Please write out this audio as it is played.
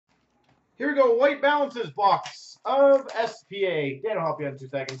Here we go. White Balances box of SPA. Dan will help you in 2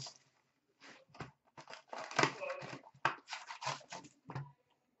 seconds.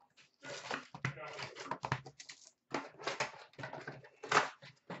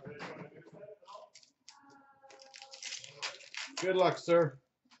 Good luck, sir.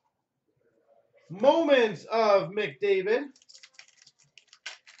 Moments of McDavid.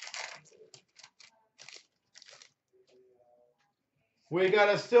 We got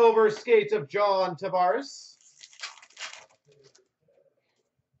a silver skate of John Tavares.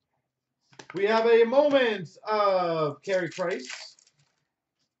 We have a moment of Carey Price.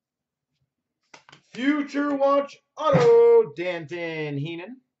 Future Watch Auto, Danton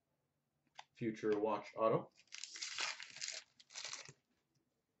Heenan. Future Watch Auto.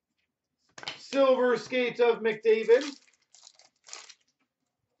 Silver skate of McDavid.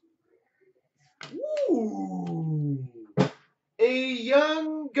 Ooh. A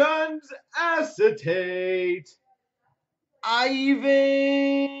Young Guns acetate.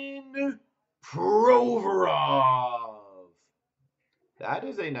 Ivan Provorov. That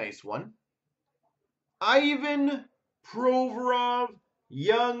is a nice one. Ivan Provorov,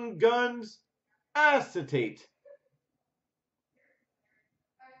 Young Guns acetate.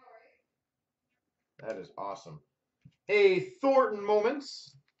 That is awesome. A Thornton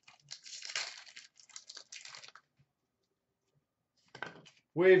Moments.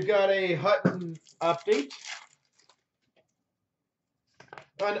 We've got a Hutton update.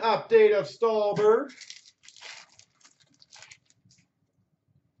 An update of Stallberg.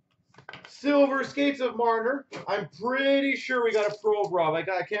 Silver skates of Marner. I'm pretty sure we got a Provorov. I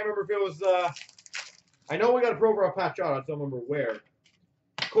can't remember if it was. I know we got a Provorov patch on. I don't remember where.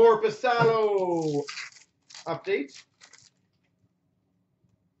 Corpusalo update.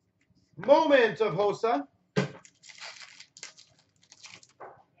 Moment of Hossa.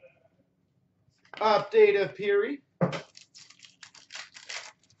 Update of Peary.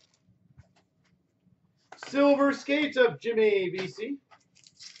 Silver skates of Jimmy VC.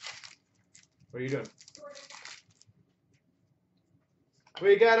 What are you doing?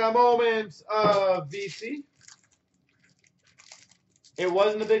 We got a moment of VC. It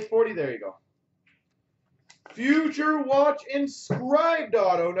wasn't a big 40. There you go. Future Watch inscribed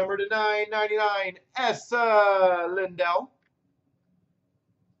auto, number to 999, Essa Lindell.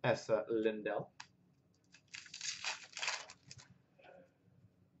 Essa Lindell.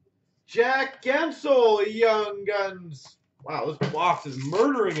 Jack Gensel, Young Guns. Wow, this box is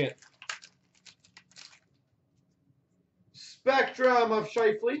murdering it. Spectrum of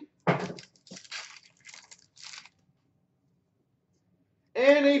Scheifele.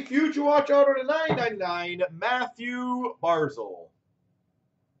 And a Future Watch auto to 999, Matthew Barzal.